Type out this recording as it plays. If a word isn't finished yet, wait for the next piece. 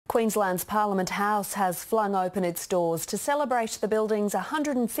Queensland's Parliament House has flung open its doors to celebrate the building's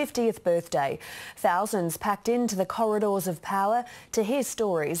 150th birthday. Thousands packed into the corridors of power to hear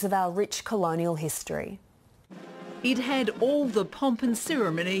stories of our rich colonial history. It had all the pomp and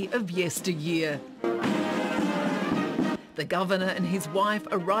ceremony of yesteryear. The Governor and his wife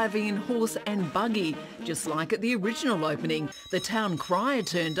arriving in horse and buggy, just like at the original opening. The town crier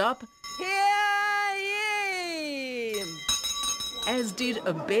turned up, as did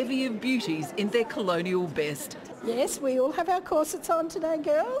a bevy of beauties in their colonial best. Yes, we all have our corsets on today,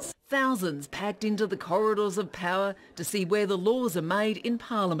 girls. Thousands packed into the corridors of power to see where the laws are made in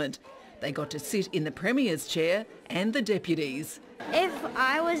Parliament. They got to sit in the Premier's chair and the deputies. If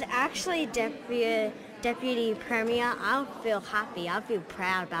I was actually Deputy Premier, I would feel happy. I'd feel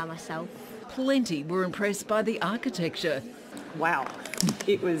proud about myself. Plenty were impressed by the architecture. Wow,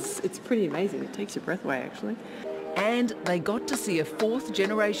 it's pretty amazing. It takes your breath away, actually. And they got to see a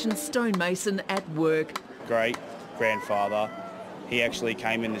fourth-generation stonemason at work. Great-grandfather, he actually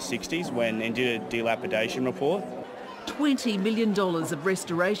came in the 60s and did a dilapidation report. $20 million of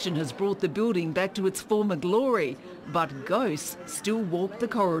restoration has brought the building back to its former glory, but ghosts still walk the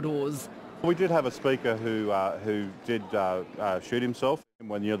corridors. We did have a speaker who did shoot himself.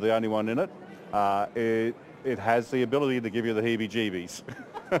 When you're the only one in it, it has the ability to give you the heebie-jeebies.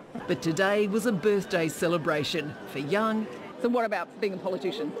 But today was a birthday celebration for young. So what about being a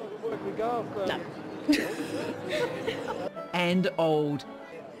politician? No. And old.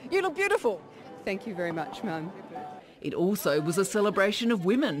 You look beautiful. Thank you very much, Mum. It also was a celebration of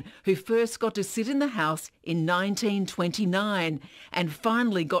women who first got to sit in the House in 1929 and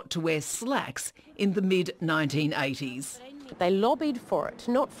finally got to wear slacks in the mid-1980s. They lobbied for it,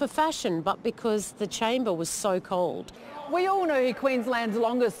 not for fashion, but because the chamber was so cold. We all know who Queensland's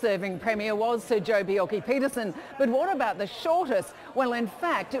longest-serving Premier was, Sir Joh Bjelke-Petersen. But what about the shortest? Well, in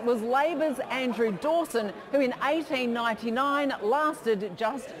fact, it was Labor's Andrew Dawson, who in 1899 lasted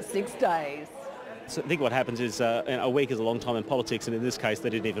just 6 days. So I think what happens is a week is a long time in politics, and in this case they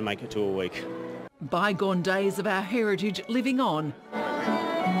didn't even make it to a week. Bygone days of our heritage living on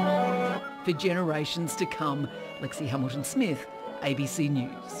for generations to come. Lexi Hamilton-Smith, ABC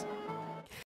News.